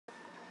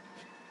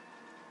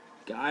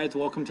Guys,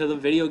 welcome to the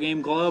video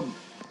game club.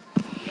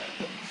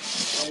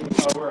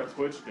 Oh, we're on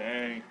Twitch?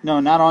 Dang. No,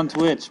 not on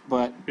Twitch,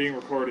 but... Being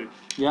recorded.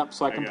 Yep,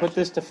 so I can put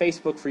this to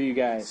Facebook for you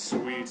guys.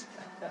 Sweet.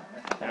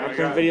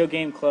 Akron Video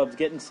Game Club's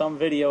getting some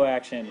video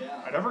action.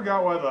 I never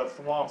got why the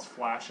thwomps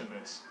flash in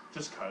this.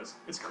 Just cuz.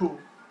 It's cool.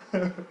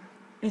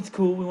 It's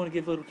cool, we want to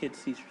give little kids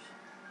seizures.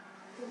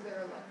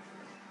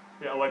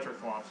 Yeah,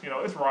 electric thwomps. You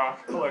know, it's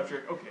rock,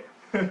 electric, okay.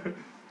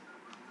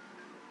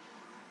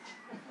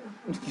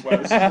 Wow,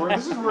 this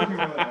is working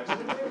really nice. I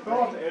fell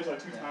off the edge like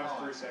 2 times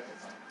in 3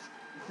 seconds.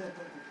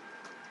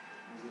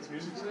 This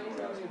music's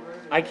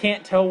I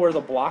can't tell where the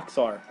blocks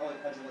are.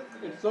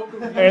 It's so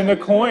confusing. And the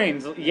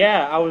coins,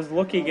 yeah, I was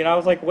looking and I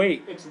was like,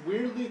 wait. It's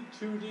weirdly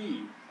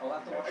 2D.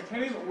 I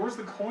can't even. Where's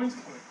the coins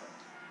coming from?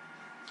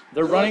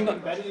 They're running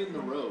embedded in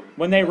the road.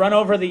 when they run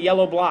over the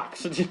yellow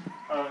blocks.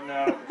 Oh,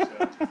 no.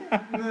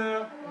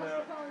 No.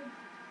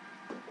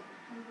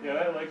 Yeah,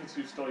 that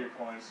Legacy stole your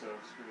coins, so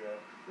screw that.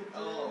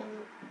 Oh.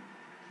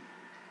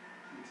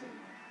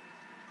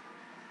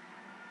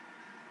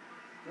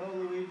 Go,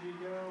 Luigi,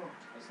 go.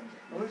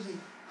 Luigi,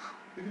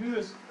 you can do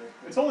this.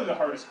 It's only the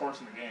hardest course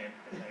in the game,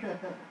 I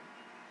think.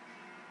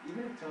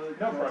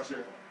 No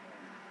pressure.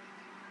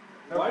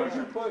 Why did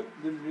you put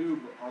the noob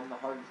on the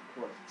hardest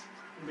course?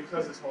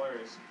 Because it's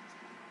hilarious.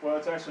 Well,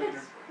 it's actually...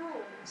 That's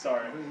cruel.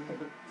 Sorry.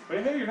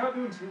 But hey, you're not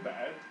doing too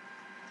bad.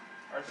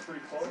 Art's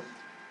pretty close.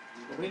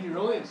 I mean, you're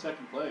only in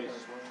second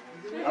place.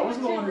 I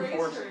wasn't the one who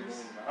forced it.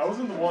 I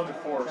wasn't the one who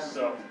forced,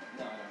 so...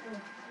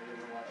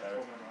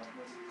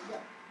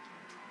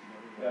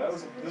 Yeah,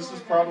 this was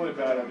probably a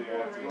bad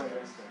idea.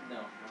 No.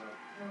 Oh.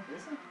 You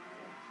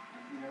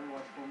never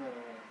watched Full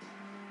Metal?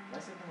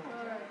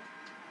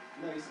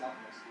 No, he's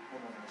Optimus.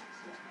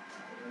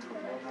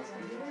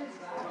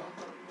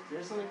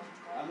 Seriously?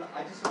 I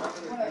just remember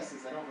their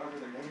faces. I don't remember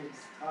their names.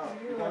 Oh,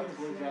 the guy with the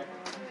blue jacket.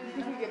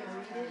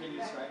 Can you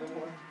describe him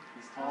more?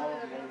 He's tall, he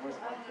wears a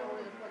black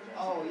jacket.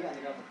 Oh, yeah,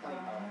 they got the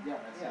plane. Yeah,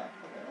 that's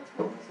okay, that's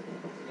cool.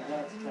 Yeah,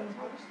 that's Ted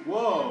Thomas. Whoa!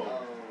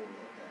 Oh, okay.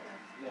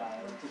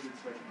 Yeah, it's a good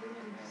inspiration. Do you know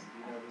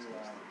who,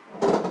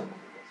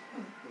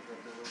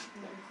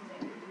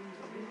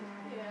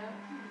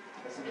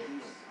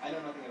 I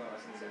know nothing about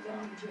wrestling, so you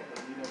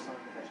know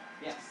something?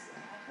 Yes.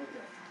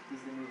 Okay.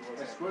 He's the new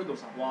voice. I swear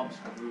those blobs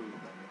move.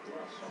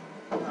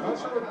 I'm not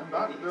sure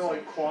what, they're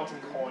like quantum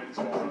coins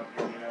going on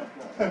here, you know?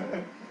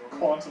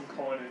 Quantum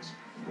coinage.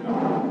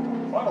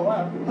 Final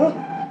lap.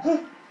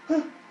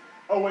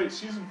 Oh wait,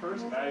 she's in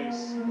first?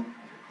 Nice.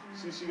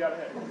 She got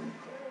ahead.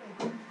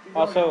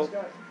 Also,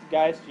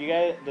 guys,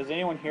 does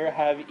anyone here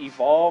have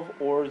Evolve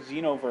or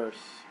Xenoverse?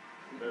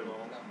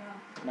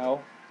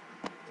 No? I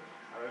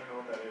don't even know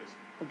what that is.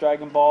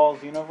 Dragon Ball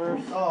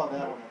Xenoverse? Oh,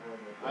 that one.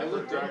 I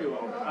looked into it.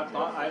 I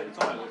thought it's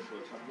on my wish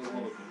list. I'm going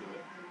to look into it.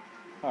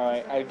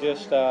 Alright, I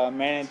just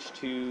managed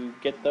to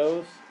get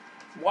those.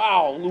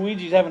 Wow,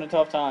 Luigi's having a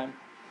tough time.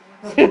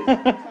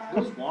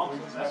 Those blobs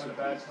Just having a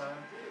bad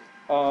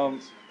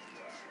time.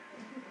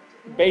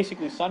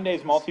 Basically,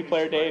 Sunday's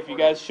multiplayer day. If you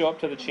guys show up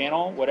to the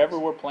channel, whatever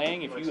we're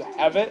playing, if you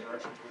have it,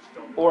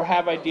 or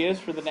have ideas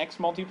for the next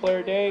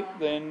multiplayer day,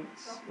 then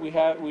we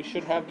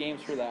should have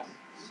games for that.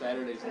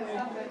 Saturday's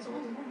land.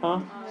 Huh?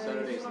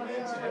 Saturday's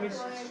land.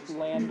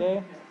 Land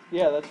day?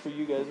 Yeah, that's for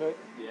you guys, right?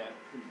 Yeah,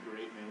 pretty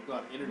great, man. We've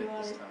got internet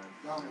this time.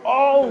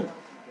 Oh!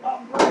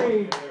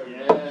 Upgrade!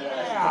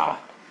 Yeah!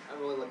 I'm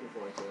really looking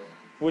forward to it.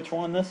 Which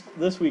one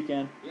this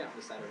weekend? Yeah,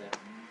 this Saturday.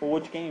 Well,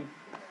 which game?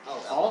 Oh,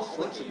 all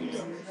sorts of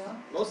games.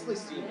 Mostly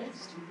Steam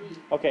games.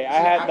 Okay,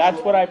 that's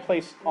what I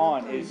play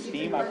on, is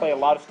Steam. I play a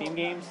lot of Steam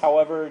games.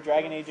 However,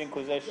 Dragon Age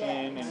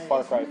Inquisition and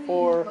Far Cry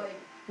 4,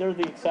 they're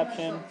the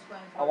exception,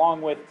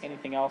 along with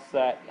anything else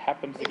that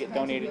happens to get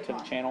donated to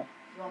the channel.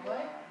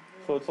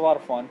 So it's a lot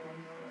of fun.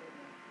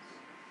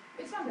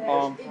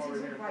 Over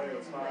here and play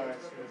with fire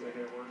as soon as I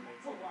get working.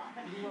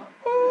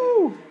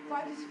 Woo!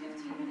 5 to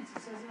 15 minutes,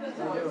 it says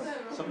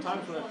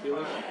Sometimes when I'm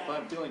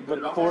feeling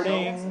good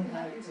Recording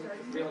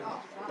the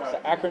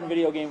Akron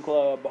Video Game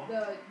Club.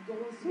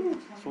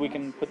 So we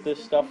can put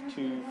this stuff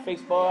to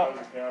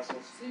Facebook.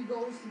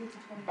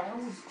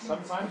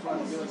 sometimes when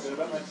I'm feeling good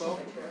about myself,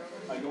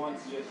 I go on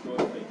CSGO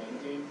and play gun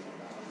games,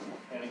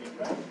 and I get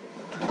back.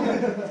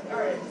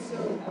 Alright, so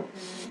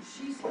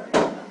she started.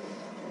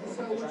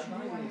 So what you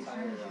do on your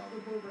turn is you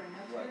flip over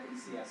another.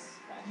 CS.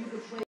 You could play.